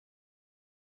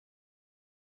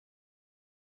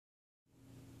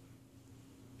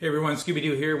Hey everyone,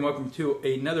 Scooby-Doo here and welcome to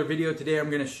another video. Today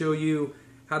I'm going to show you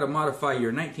how to modify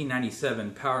your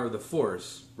 1997 Power of the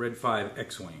Force Red 5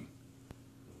 X-Wing.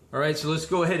 Alright, so let's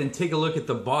go ahead and take a look at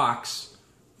the box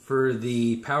for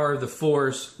the Power of the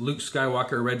Force Luke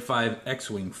Skywalker Red 5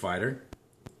 X-Wing fighter.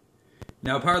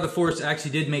 Now Power of the Force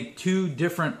actually did make two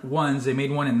different ones. They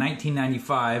made one in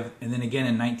 1995 and then again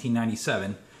in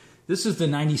 1997. This is the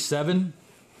 97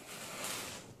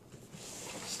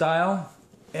 style.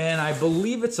 And I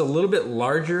believe it's a little bit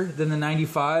larger than the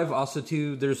 95. Also,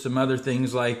 too, there's some other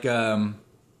things like the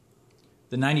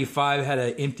 95 had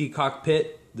an empty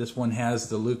cockpit. This one has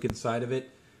the Luke inside of it.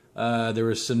 There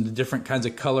was some different kinds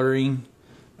of coloring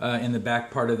in the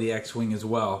back part of the X-Wing as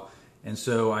well. And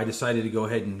so I decided to go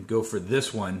ahead and go for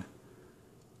this one.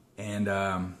 And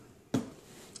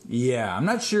yeah, I'm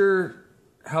not sure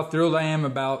how thrilled I am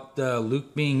about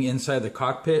Luke being inside the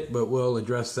cockpit, but we'll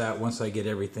address that once I get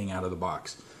everything out of the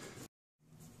box.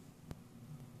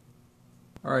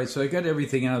 Alright, so I got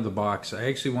everything out of the box. I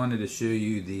actually wanted to show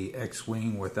you the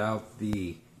X-Wing without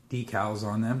the decals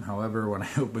on them. However, when I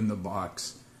opened the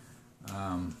box,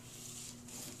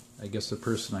 I guess the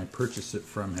person I purchased it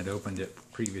from had opened it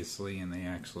previously and they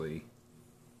actually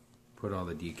put all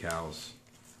the decals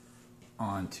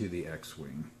onto the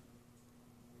X-Wing.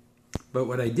 But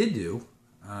what I did do,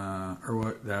 or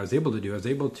what I was able to do, I was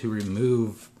able to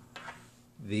remove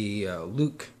the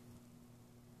Luke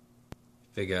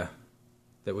figure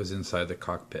that was inside the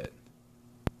cockpit.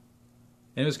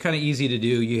 And it was kind of easy to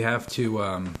do. You have to,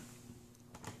 on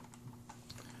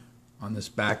this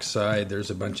back side, there's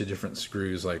a bunch of different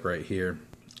screws like right here.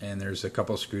 And there's a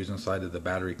couple screws inside of the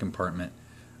battery compartment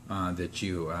that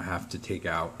you have to take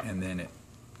out. And then it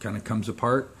kind of comes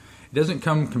apart. It doesn't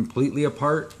come completely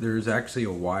apart. There's actually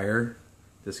a wire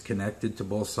that's connected to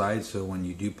both sides, so when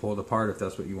you do pull it apart, if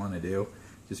that's what you want to do,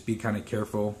 just be kind of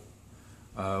careful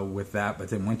with that. But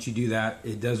then once you do that,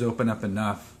 it does open up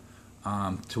enough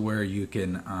to where you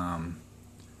can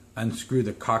unscrew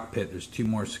the cockpit. There's two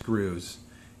more screws,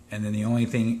 and then the only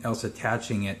thing else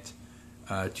attaching it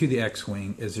to the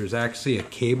X-Wing is there's actually a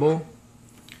cable.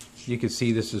 You can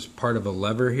see this is part of a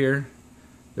lever here.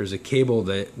 There's a cable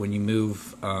that when you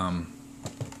move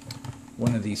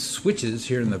one of these switches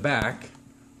here in the back,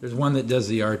 there's one that does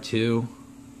the R2.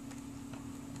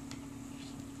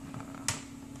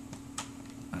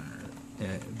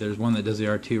 There's one that does the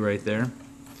R2 right there.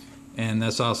 And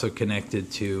that's also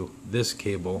connected to this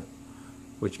cable,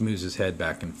 which moves his head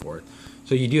back and forth.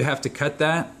 So you do have to cut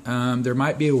that. There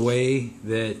might be a way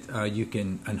that you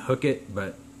can unhook it,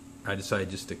 but I decided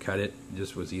just to cut it. It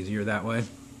just was easier that way.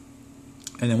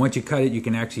 And then once you cut it, you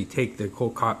can actually take the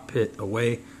whole cockpit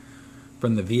away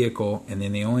from the vehicle, and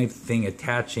then the only thing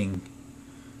attaching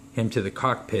him to the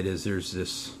cockpit is there's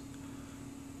this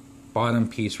bottom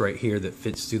piece right here that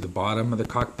fits through the bottom of the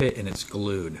cockpit, and it's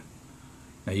glued.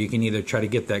 Now you can either try to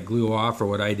get that glue off, or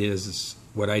what I did is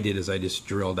I just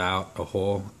drilled out a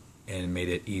hole and made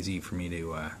it easy for me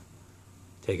to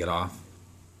take it off.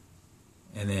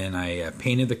 And then I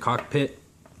painted the cockpit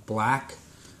black.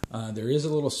 There is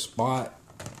a little spot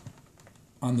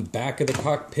on the back of the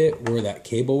cockpit where that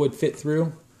cable would fit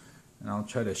through, and I'll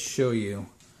try to show you.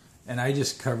 And I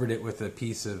just covered it with a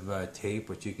piece of tape,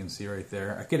 which you can see right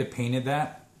there. I could have painted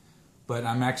that, but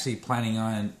I'm actually planning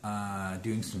on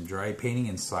doing some dry painting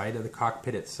inside of the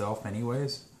cockpit itself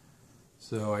anyways,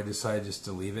 so I decided just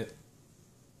to leave it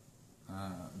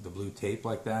the blue tape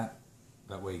like that.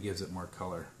 That way it gives it more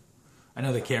color. I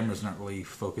know the camera's not really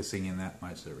focusing in that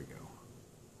much. There we go.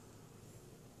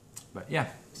 But yeah,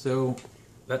 so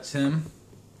that's him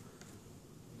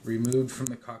removed from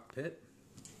the cockpit.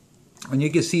 And you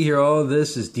can see here all of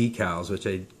this is decals, which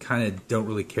I kind of don't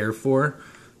really care for.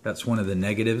 That's one of the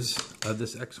negatives of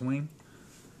this X-Wing.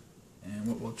 And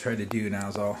what we'll try to do now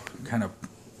is I'll kind of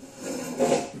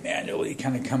manually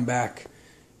kind of come back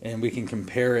and we can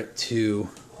compare it to,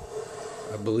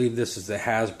 I believe this is the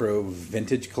Hasbro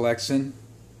Vintage Collection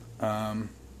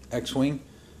X-Wing.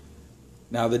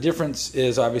 Now the difference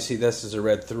is obviously this is a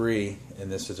red 3 and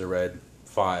this is a red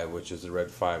 5, which is the red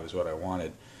 5 is what I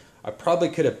wanted. I probably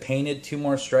could have painted two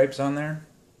more stripes on there,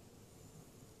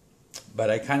 but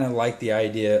I kind of like the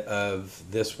idea of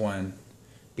this one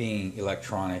being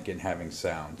electronic and having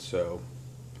sound. So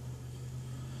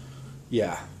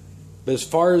yeah, but as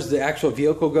far as the actual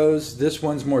vehicle goes, this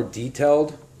one's more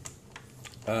detailed.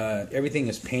 Everything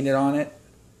is painted on it.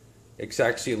 It's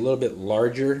actually a little bit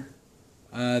larger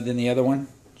than the other one.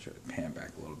 Try to pan back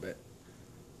a little bit.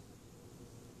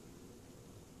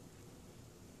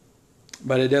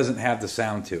 But it doesn't have the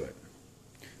sound to it.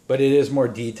 But it is more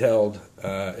detailed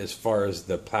as far as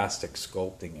the plastic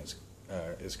sculpting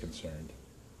is concerned.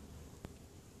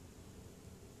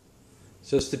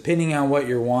 So it's depending on what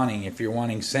you're wanting. If you're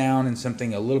wanting sound and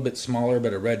something a little bit smaller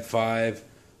but a red 5,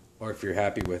 or if you're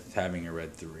happy with having a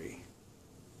red 3.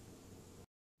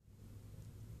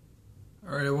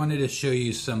 Alright, I wanted to show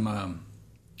you some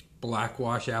black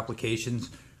wash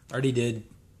applications. I already did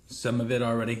some of it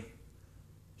already.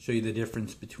 Show you the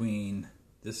difference between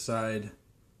this side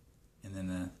and then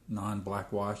the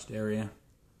non-black washed area.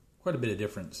 Quite a bit of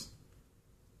difference.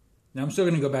 Now I'm still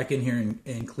going to go back in here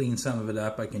and clean some of it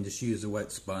up. I can just use a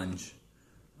wet sponge.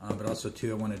 But also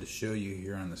too, I wanted to show you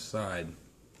here on the side.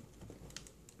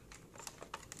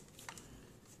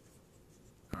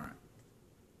 Alright.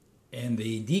 And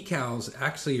the decals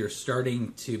actually are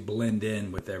starting to blend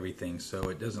in with everything, so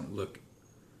it doesn't look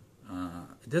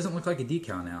like a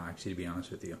decal now, actually, to be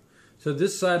honest with you. So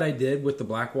this side I did with the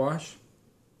black wash.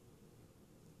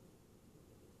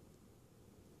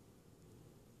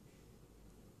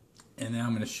 And now I'm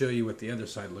going to show you what the other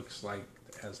side looks like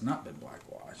that has not been black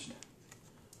washed.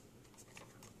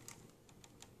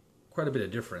 Quite a bit of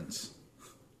difference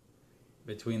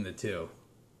between the two.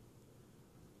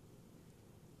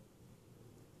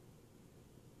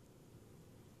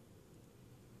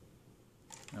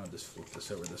 Now I'll just flip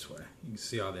this over this way. You can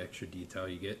see all the extra detail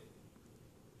you get.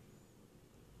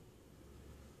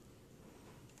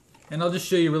 And I'll just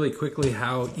show you really quickly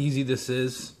how easy this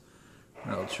is.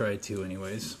 I'll try to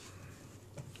anyways.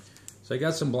 So I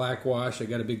got some black wash, I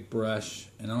got a big brush,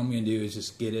 and all I'm going to do is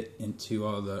just get it into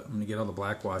I'm going to get all the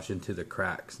black wash into the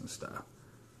cracks and stuff.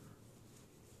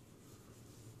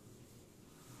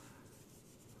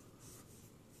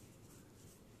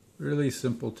 Really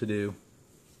simple to do.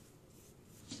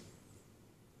 A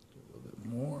little bit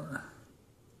more.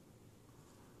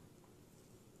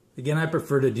 Again, I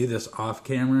prefer to do this off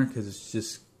camera because it's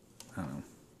just, I don't know.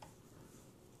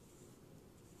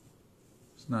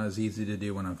 It's not as easy to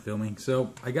do when I'm filming.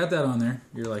 So I got that on there.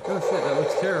 You're like, oh shit, that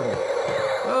looks terrible.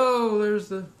 Oh, there's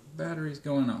the batteries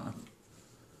going off.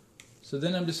 So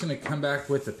then I'm just going to come back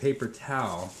with a paper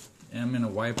towel and I'm going to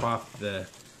wipe off the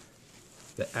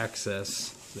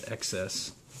excess.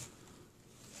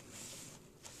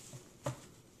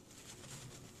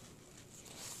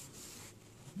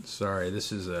 Sorry,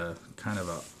 this is a kind of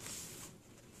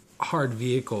a hard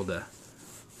vehicle to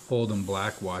hold and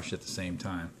black wash at the same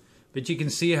time. But you can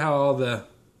see how all the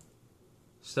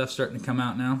stuff's starting to come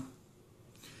out now.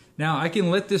 Now I can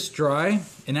let this dry,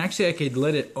 and actually I could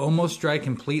let it almost dry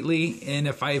completely, and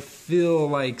if I feel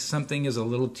like something is a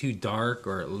little too dark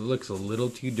or it looks a little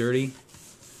too dirty,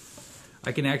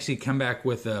 I can actually come back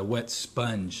with a wet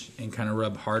sponge and kind of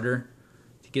rub harder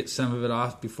to get some of it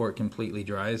off before it completely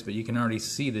dries, but you can already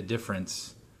see the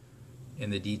difference in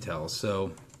the details.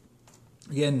 So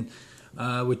again,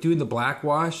 with doing the black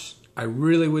wash, I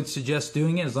really would suggest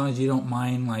doing it as long as you don't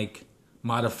mind like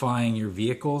modifying your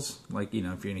vehicles, like, you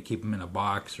know, if you're going to keep them in a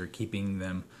box or keeping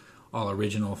them all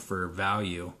original for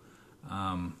value,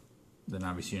 then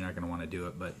obviously you're not going to want to do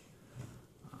it. But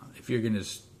if you're going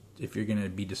to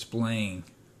be displaying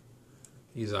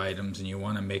these items and you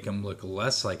want to make them look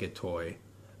less like a toy,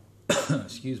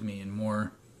 excuse me, and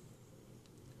more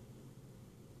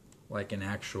like an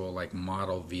actual like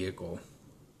model vehicle,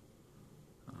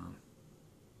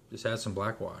 just add some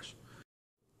black wash.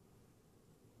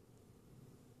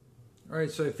 Alright,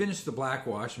 so I finished the black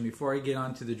wash, and before I get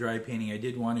on to the dry painting, I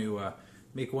did want to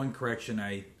make one correction.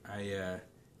 I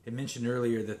had mentioned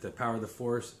earlier that the Power of the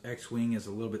Force X-Wing is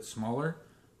a little bit smaller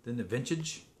than the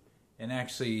Vintage, and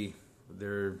actually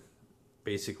they're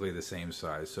basically the same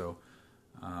size, so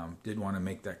did want to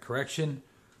make that correction.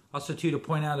 Also too, to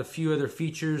point out a few other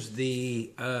features,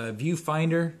 the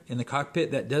viewfinder in the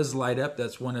cockpit, that does light up.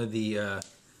 That's one of the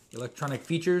electronic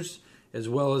features, as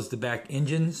well as the back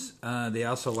engines. They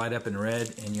also light up in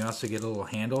red, and you also get a little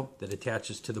handle that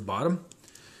attaches to the bottom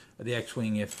of the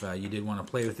X-Wing if you did want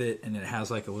to play with it, and it has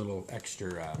like a little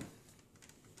extra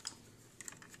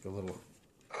a little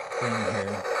thing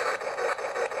here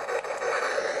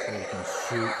so you can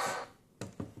shoot,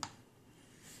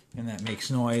 and that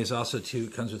makes noise. Also too,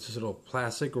 it comes with this little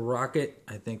plastic rocket.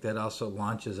 I think that also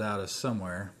launches out of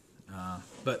somewhere.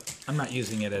 But I'm not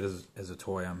using it as a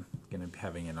toy. I'm going to be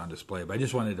having it on display. But I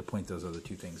just wanted to point those other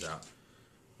two things out.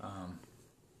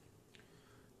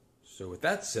 So with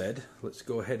that said, let's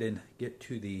go ahead and get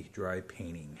to the dry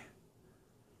painting.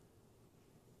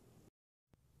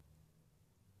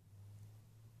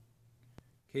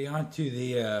 Okay, on to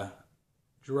the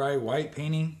dry white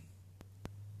painting,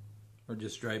 or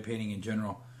just dry painting in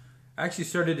general. I actually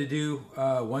started to do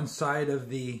one side of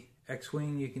the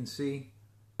X-Wing, you can see.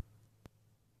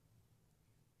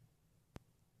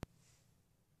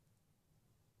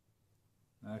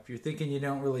 If you're thinking you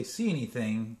don't really see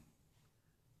anything,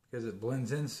 because it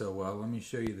blends in so well. Let me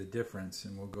show you the difference,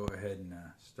 and we'll go ahead and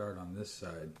start on this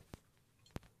side.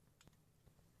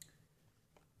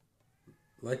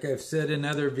 Like I've said in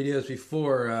other videos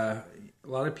before, a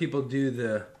lot of people do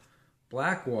the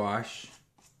black wash,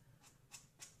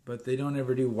 but they don't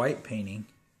ever do white painting.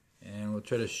 And we'll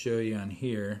try to show you on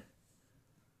here.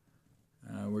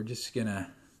 We're just gonna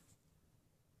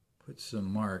put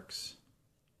some marks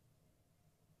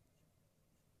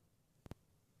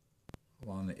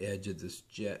along the edge of this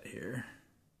jet here,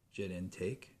 jet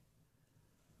intake.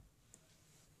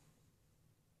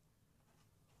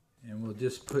 And we'll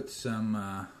just put some,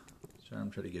 sorry, I'm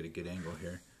trying to get a good angle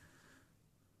here.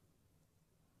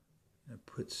 And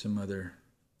put some other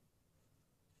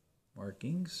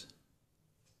markings.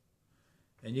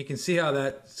 And you can see how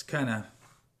that's kind of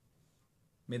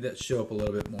made that show up a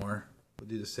little bit more. We'll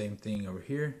do the same thing over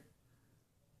here.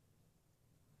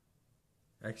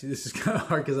 Actually, this is kind of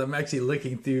hard because I'm actually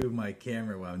looking through my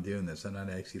camera while I'm doing this. I'm not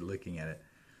actually looking at it.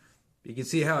 But you can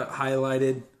see how it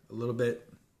highlighted a little bit.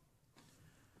 I'll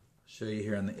show you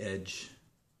here on the edge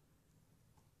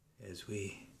as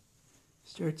we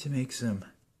start to make some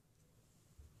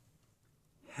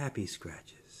happy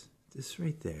scratches. Just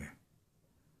right there.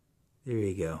 There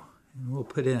you go. And we'll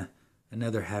put in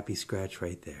another happy scratch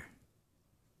right there.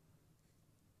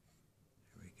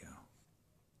 There we go.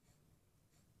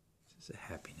 This is a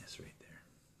happiness right there.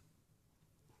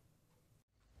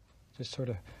 Just sort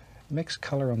of mix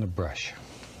color on the brush.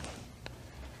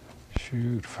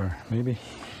 Shoot for maybe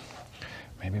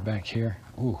back here.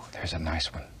 Ooh, there's a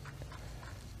nice one.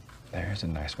 There's a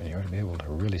nice one. You ought to be able to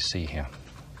really see him.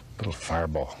 Little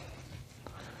fireball.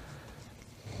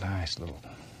 Nice little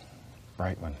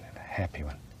bright one and a happy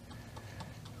one.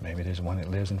 Maybe there's one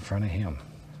that lives in front of him,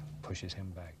 pushes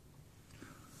him back.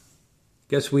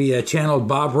 Guess we channeled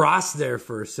Bob Ross there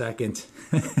for a second.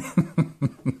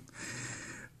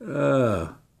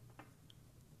 So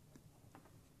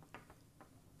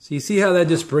you see how that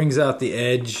just brings out the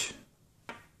edge.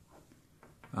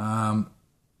 Here,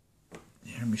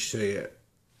 let me show you.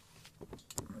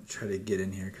 I'm gonna try to get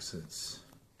in here because it's.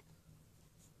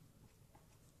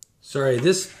 Sorry,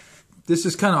 this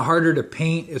is kind of harder to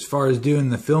paint as far as doing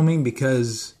the filming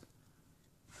because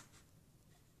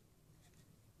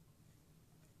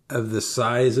of the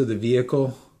size of the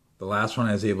vehicle. The last one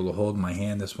I was able to hold in my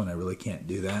hand. This one I really can't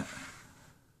do that.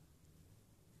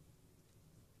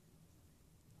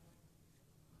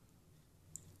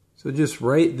 So just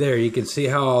right there, you can see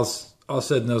how all of a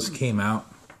sudden those came out.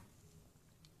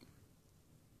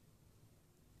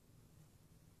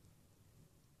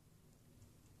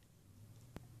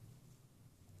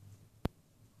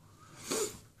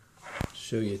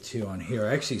 Show you too on here.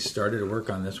 I actually started to work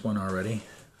on this one already.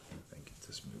 I think get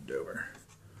this moved over.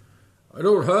 I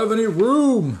don't have any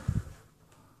room.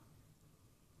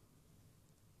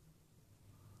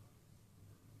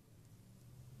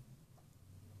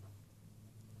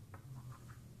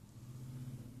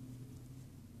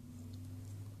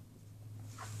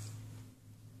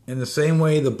 In the same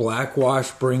way the black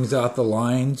wash brings out the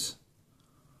lines,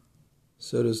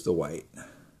 so does the white.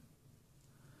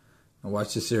 Now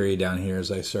watch this area down here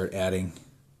as I start adding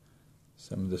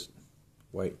some of this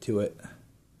white to it.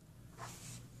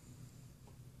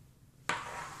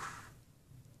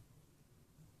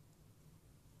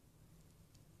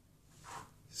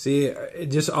 See,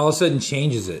 it just all of a sudden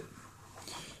changes it.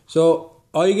 So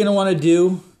all you're going to want to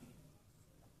do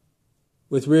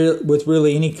with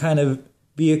really any kind of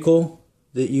vehicle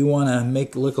that you want to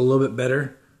make look a little bit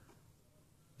better,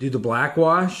 do the black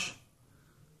wash.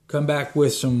 Come back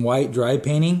with some white dry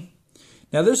painting.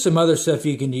 Now there's some other stuff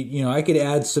you can do. You know, I could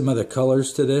add some other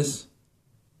colors to this,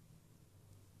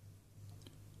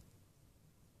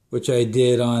 which I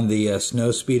did on the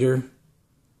snow speeder.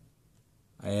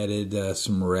 I added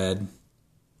some red.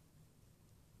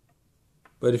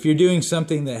 But if you're doing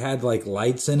something that had like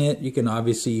lights in it, you can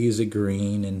obviously use a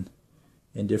green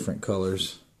and different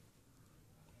colors.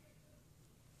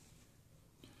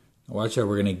 Now watch how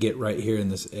we're going to get right here in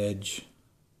this edge.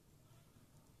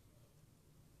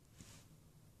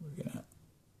 We're gonna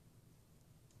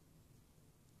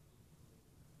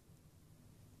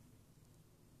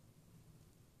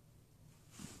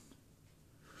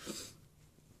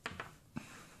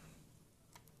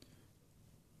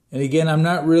and again, I'm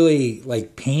not really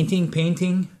like painting.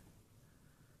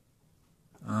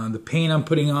 The paint I'm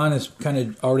putting on is kind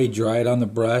of already dried on the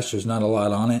brush. There's not a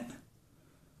lot on it,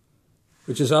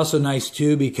 which is also nice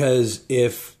too, because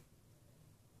if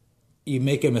you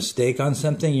make a mistake on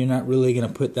something, you're not really going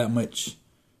to put that much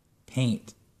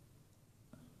paint.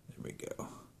 There we go.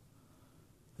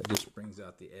 That just brings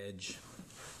out the edge.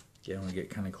 Again, I'm going to get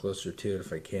kind of closer to it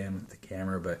if I can with the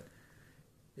camera, but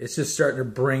it's just starting to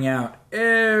bring out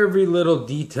every little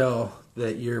detail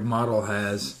that your model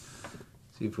has.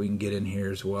 See if we can get in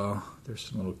here as well. There's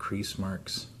some little crease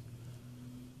marks.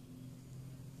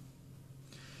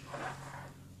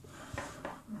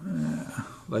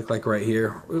 Like right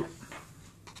here. Oop.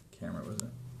 Camera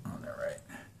wasn't on there right.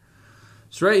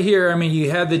 So right here, I mean, you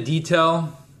have the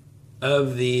detail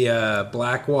of the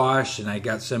black wash, and I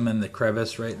got some in the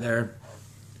crevice right there.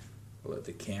 I'll let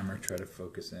the camera try to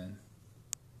focus in,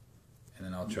 and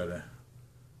then I'll try to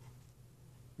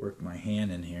work my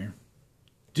hand in here.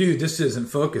 Dude, this isn't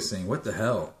focusing. What the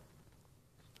hell?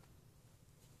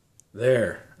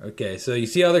 There. Okay, so you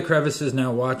see all the crevices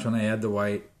now. Watch when I add the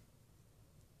white.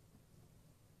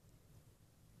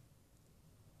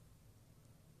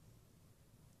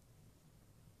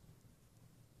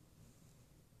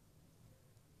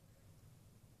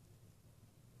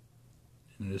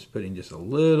 I'm just putting just a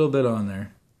little bit on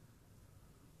there.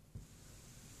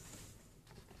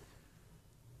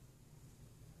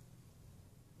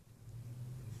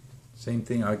 Same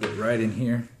thing, I'll get right in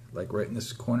here, like right in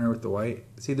this corner with the white.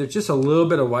 See, there's just a little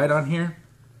bit of white on here.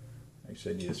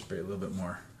 Actually, I need to spray a little bit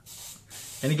more.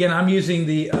 And again, I'm using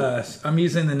the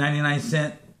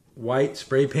 99-cent white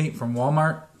spray paint from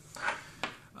Walmart.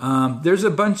 There's a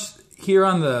bunch here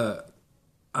on the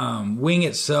wing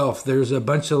itself. There's a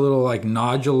bunch of little like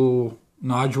nodule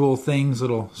things,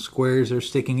 little squares that are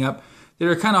sticking up that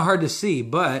are kind of hard to see,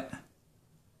 but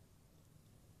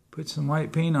put some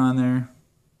white paint on there.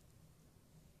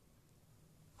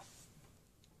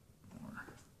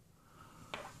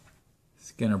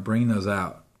 It's gonna bring those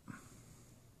out.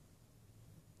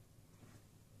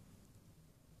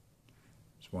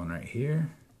 There's one right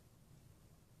here.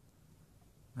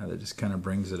 Now that just kind of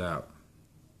brings it out.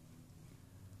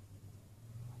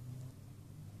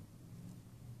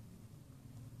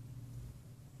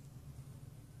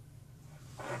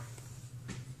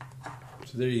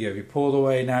 So there you go. If you pull it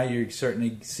away, now you're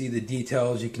starting to see the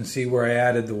details. You can see where I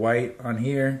added the white on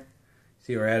here.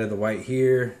 See where I added the white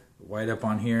here, the white up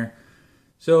on here.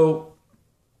 So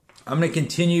I'm going to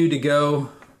continue to go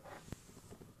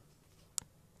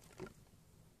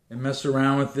and mess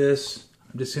around with this.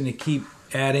 I'm just going to keep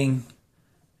adding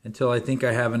until I think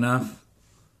I have enough.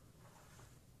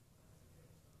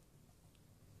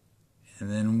 And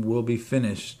then we'll be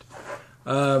finished.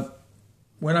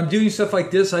 When I'm doing stuff like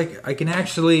this, I can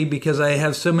actually, because I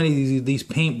have so many of these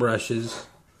paint brushes,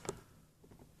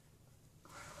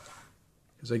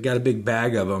 because I got a big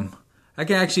bag of them, I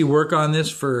can actually work on this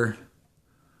for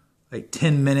like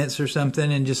 10 minutes or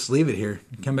something and just leave it here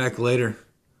and come back later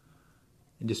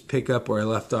and just pick up where I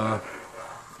left off.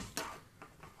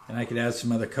 And I could add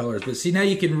some other colors. But see, now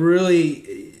you can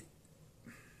really,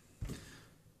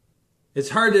 it's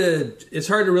hard to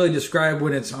really describe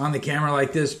when it's on the camera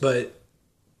like this, but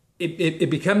it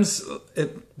becomes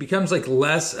like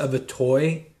less of a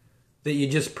toy that you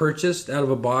just purchased out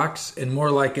of a box and more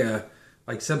like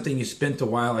something you spent a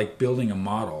while like building a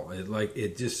model.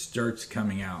 It just starts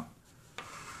coming out.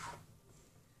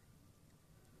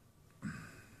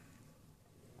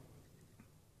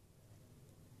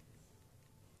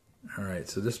 All right,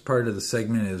 so this part of the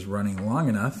segment is running long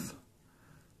enough.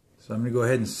 So I'm going to go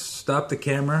ahead and stop the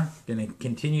camera. Going to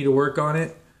continue to work on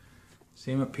it.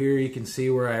 Same up here, you can see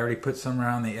where I already put some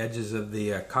around the edges of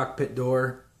the cockpit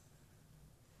door.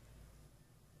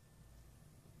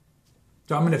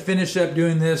 So I'm going to finish up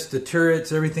doing this, the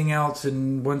turrets, everything else,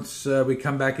 and once we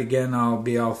come back again, I'll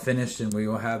be all finished and we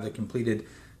will have the completed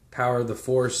Power of the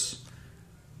Force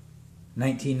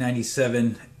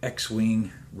 1997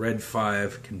 X-Wing Red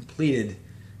 5 completed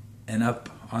and up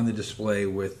on the display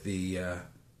with the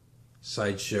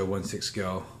sideshow 1/6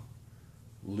 scale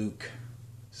Luke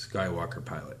Skywalker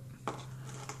pilot.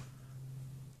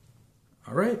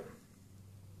 All right,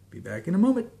 be back in a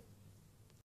moment.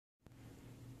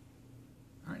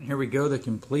 All right, here we go, the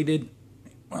completed,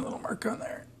 one little mark on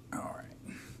there. All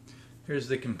right, here's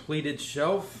the completed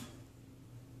shelf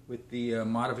with the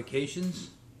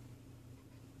modifications.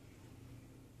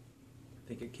 I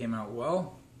think it came out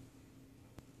well.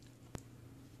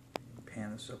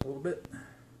 Pan this up a little bit.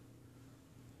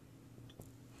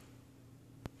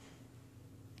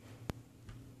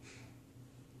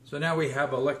 So now we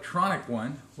have electronic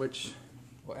one, which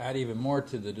will add even more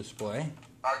to the display.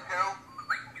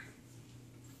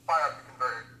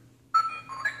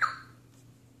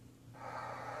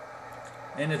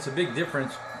 And it's a big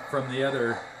difference from the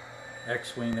other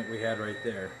X-Wing that we had right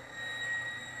there.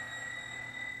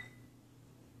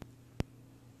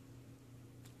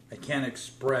 I can't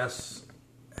express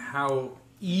how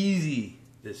easy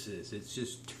this is. It's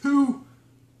just too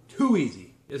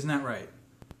easy. Isn't that right?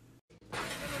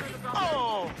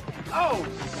 Oh,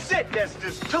 shit, that's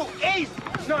just too easy.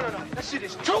 No, that shit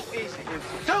is too easy.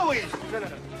 Too easy. No.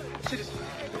 That shit is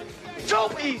too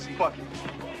easy. Fuck it.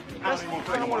 I don't want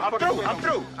to play no more. I'm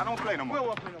through. I don't play no more. We don't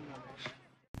want to play no more.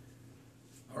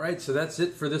 Alright, so that's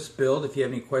it for this build. If you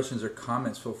have any questions or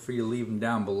comments, feel free to leave them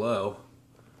down below.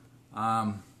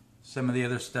 Some of the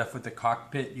other stuff with the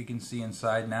cockpit you can see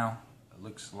inside now. It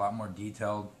looks a lot more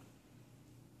detailed.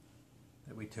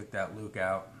 That we took that Luke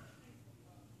out.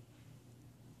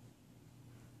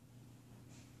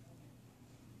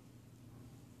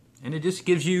 And it just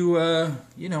gives you,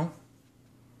 you know,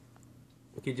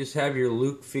 you could just have your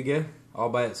Luke figure all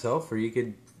by itself, or you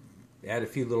could add a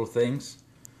few little things.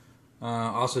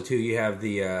 Also, too, you have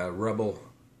the Rebel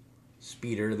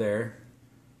speeder there.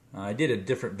 I did a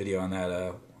different video on that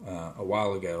a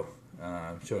while ago,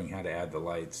 showing how to add the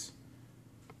lights.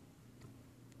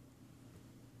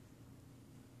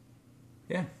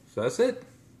 Yeah, so that's it.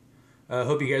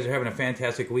 Hope you guys are having a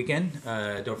fantastic weekend.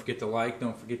 Don't forget to like,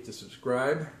 don't forget to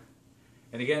subscribe.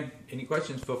 And again, any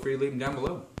questions, feel free to leave them down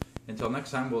below. Until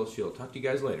next time, we'll talk to you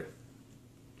guys later.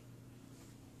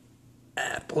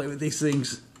 Play with these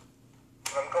things.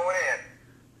 I'm going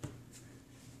in.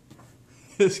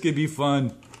 This could be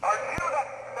fun.